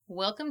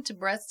Welcome to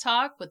Breast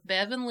Talk with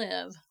Bev and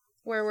Liv.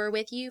 Where we're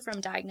with you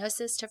from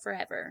diagnosis to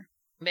forever.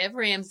 Bev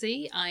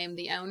Ramsey. I am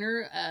the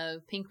owner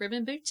of Pink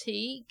Ribbon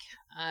Boutique.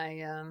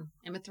 I am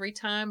a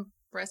 3-time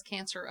breast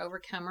cancer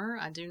overcomer.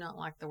 I do not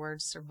like the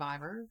word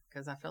survivor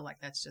because I feel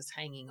like that's just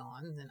hanging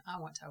on, and I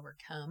want to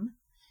overcome.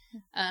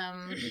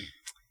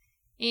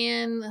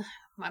 And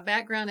my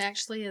background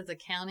actually is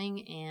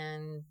accounting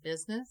and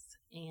business,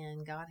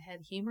 and God had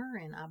humor,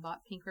 and I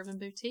bought Pink Ribbon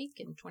Boutique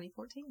in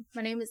 2014.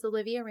 My name is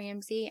Olivia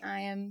Ramsey.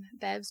 I am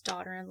Bev's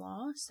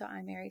daughter-in-law, so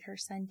I married her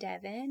son,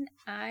 Devin.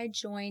 I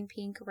joined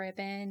Pink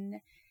Ribbon,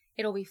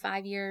 it'll be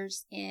 5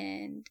 years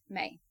in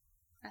May,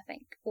 I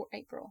think, or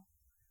April.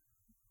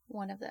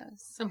 One of those.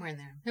 Somewhere in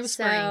there. It was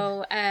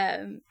so,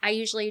 spring. I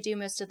usually do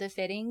most of the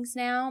fittings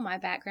now. My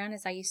background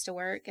is I used to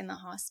work in the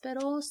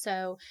hospital,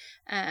 so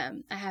I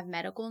have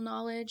medical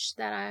knowledge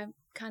that I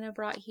kind of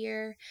brought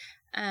here.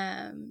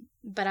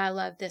 But I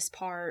love this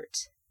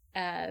part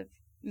of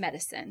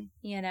medicine.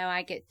 You know,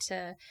 I get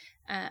to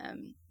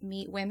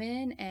meet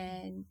women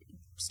and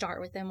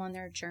start with them on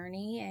their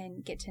journey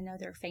and get to know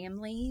their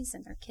families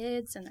and their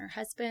kids and their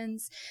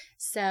husbands.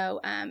 So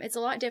it's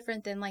a lot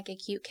different than like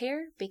acute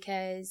care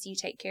because you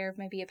take care of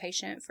maybe a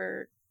patient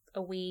for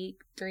a week,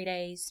 3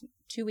 days,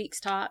 2 weeks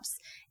tops,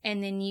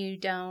 and then you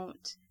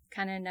don't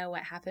kind of know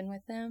what happened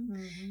with them.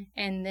 Mm-hmm.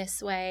 And this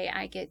way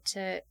I get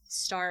to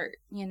start,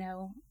 you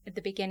know, at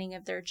the beginning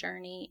of their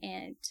journey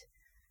and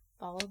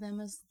follow them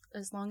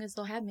as long as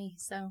they'll have me.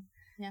 So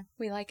yeah,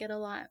 we like it a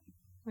lot.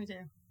 We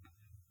do.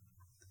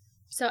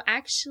 So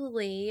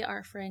actually,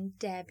 our friend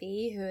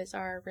Debbie, who is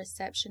our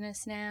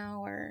receptionist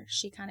now, or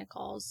she kind of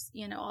calls,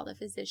 you know, all the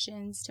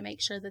physicians to make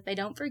sure that they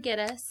don't forget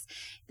us.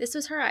 This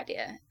was her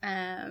idea.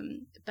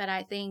 But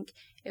I think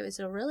it was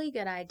a really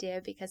good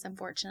idea because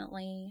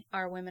unfortunately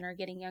our women are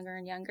getting younger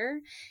and younger.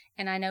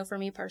 And I know for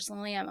me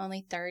personally, I'm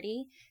only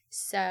 30.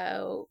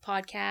 So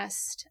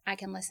podcast, I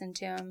can listen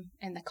to them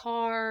in the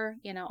car,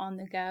 you know, on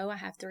the go. I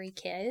have 3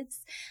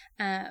 kids.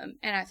 And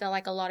I feel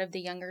like a lot of the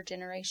younger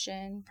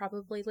generation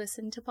probably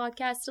listen to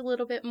podcasts a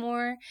little bit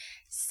more.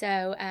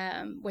 So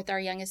with our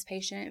youngest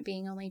patient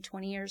being only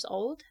 20 years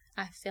old,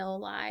 I feel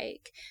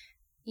like,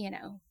 you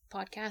know,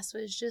 podcast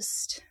was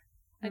just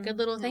a good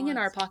little thing in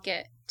our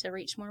pocket to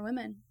reach more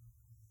women.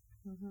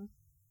 Mm-hmm.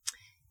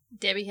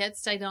 Debbie had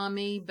stayed on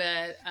me,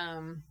 but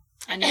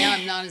I now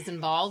I'm not as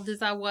involved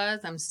as I was.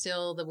 I'm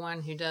still the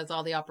one who does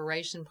all the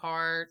operation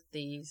part,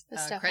 the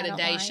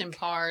accreditation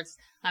parts.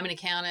 I'm an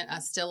accountant. I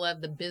still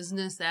love the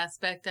business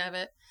aspect of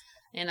it.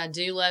 And I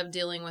do love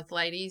dealing with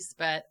ladies,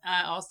 but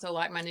I also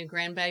like my new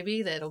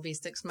grandbaby that'll be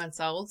 6 months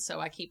old. So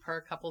I keep her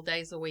a couple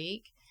days a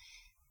week.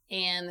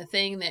 And the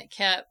thing that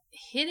kept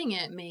hitting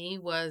at me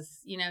was,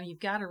 you know, you've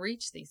got to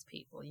reach these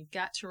people. You've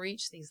got to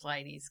reach these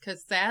ladies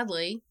because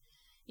sadly,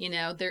 you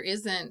know, there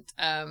isn't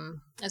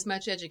as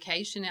much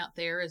education out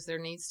there as there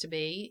needs to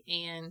be.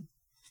 And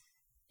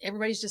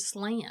everybody's just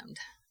slammed.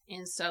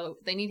 And so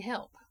they need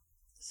help.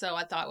 So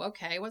I thought,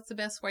 okay, what's the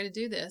best way to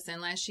do this?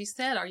 And as she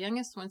said, our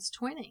youngest one's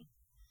 20.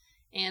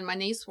 And my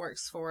niece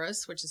works for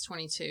us, which is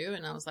 22.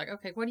 And I was like,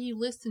 okay, what do you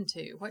listen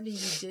to? What do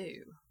you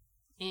do?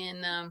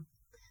 And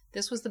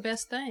this was the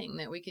best thing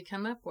that we could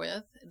come up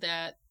with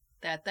that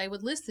they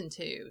would listen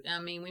to. I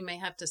mean, we may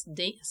have to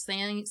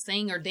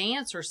sing or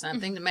dance or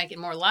something to make it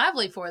more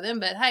lively for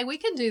them, but hey, we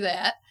can do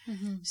that.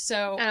 Mm-hmm.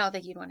 So I don't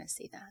think you'd want to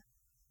see that.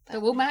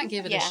 But we might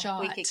give it a shot.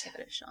 We could give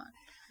it a shot.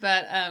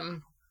 But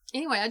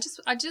anyway,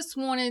 I just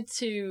wanted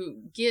to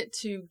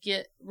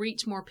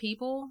reach more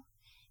people.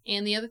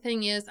 And the other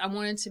thing is I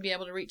wanted to be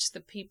able to reach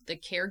the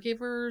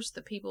caregivers,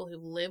 the people who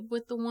live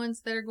with the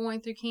ones that are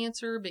going through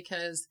cancer,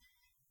 because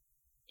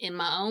in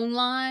my own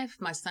life,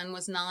 my son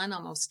was 9,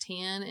 almost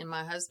 10, and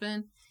my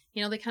husband,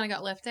 you know, they kind of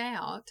got left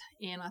out.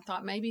 And I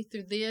thought maybe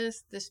through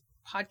this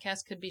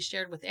podcast could be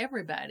shared with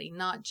everybody,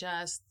 not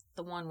just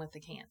the one with the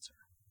cancer.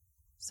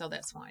 So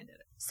that's why I did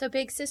it. So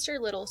Big Sister,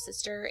 Little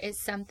Sister is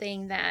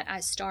something that I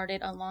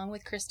started along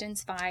with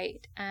Kristen's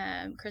Fight.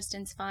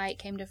 Kristen's Fight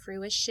came to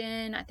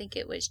fruition, I think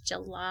it was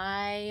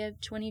July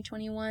of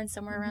 2021,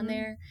 somewhere around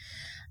there.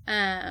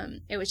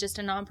 It was just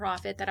a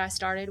nonprofit that I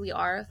started. We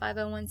are a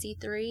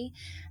 501c3.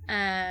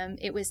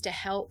 It was to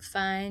help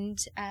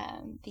fund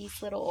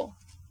these little,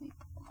 let me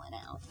pull one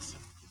out.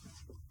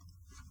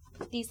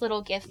 These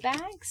little gift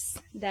bags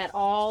that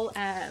all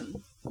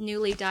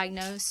newly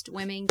diagnosed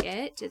women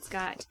get. It's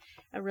got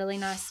a really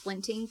nice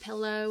splinting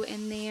pillow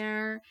in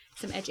there,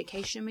 some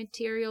education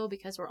material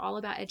because we're all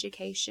about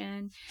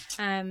education,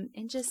 and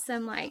just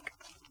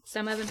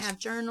some of them have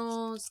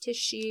journals,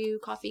 tissue,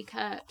 coffee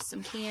cups,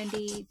 some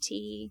candy,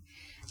 tea.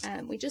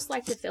 We just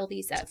like to fill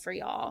these up for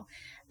y'all.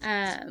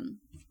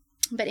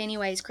 But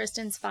anyways,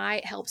 Kristen's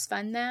Fight helps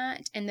fund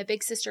that, and the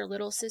Big Sister,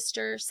 Little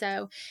Sister.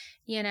 So,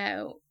 you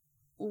know,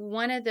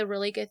 one of the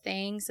really good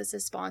things, this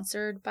is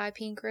sponsored by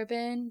Pink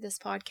Ribbon, this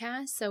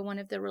podcast. So one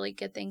of the really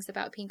good things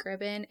about Pink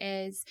Ribbon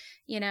is,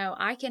 you know,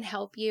 I can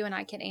help you and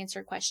I can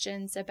answer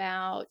questions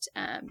about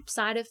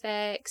side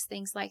effects,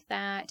 things like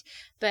that.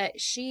 But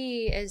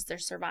she is the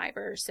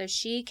survivor, so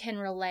she can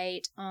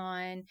relate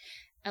on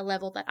a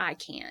level that I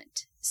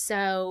can't.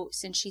 So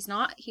since she's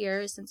not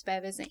here, since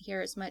Bev isn't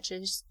here as much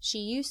as she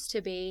used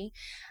to be,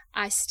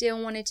 I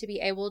still wanted to be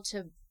able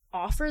to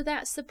offer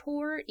that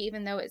support,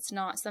 even though it's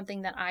not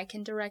something that I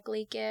can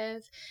directly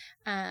give.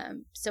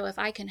 So if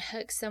I can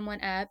hook someone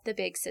up, the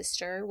big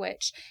sister,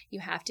 which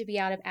you have to be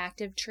out of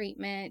active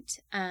treatment,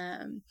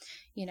 done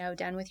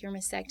with your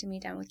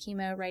mastectomy, done with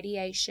chemo,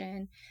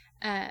 radiation,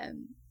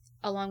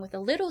 along with a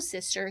little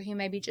sister who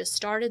maybe just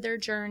started their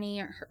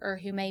journey, or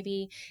who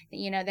maybe,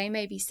 they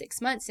may be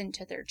 6 months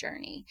into their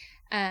journey,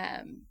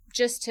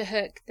 just to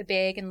hook the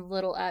big and the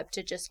little up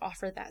to just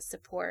offer that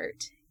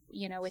support,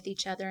 with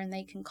each other, and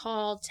they can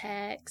call,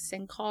 text,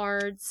 and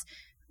cards,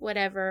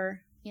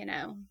 whatever,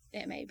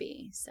 it may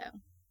be. So,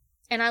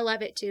 and I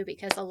love it too,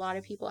 because a lot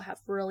of people have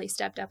really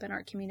stepped up in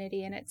our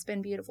community, and it's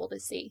been beautiful to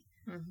see.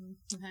 Mm-hmm.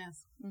 It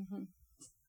has. Mm-hmm.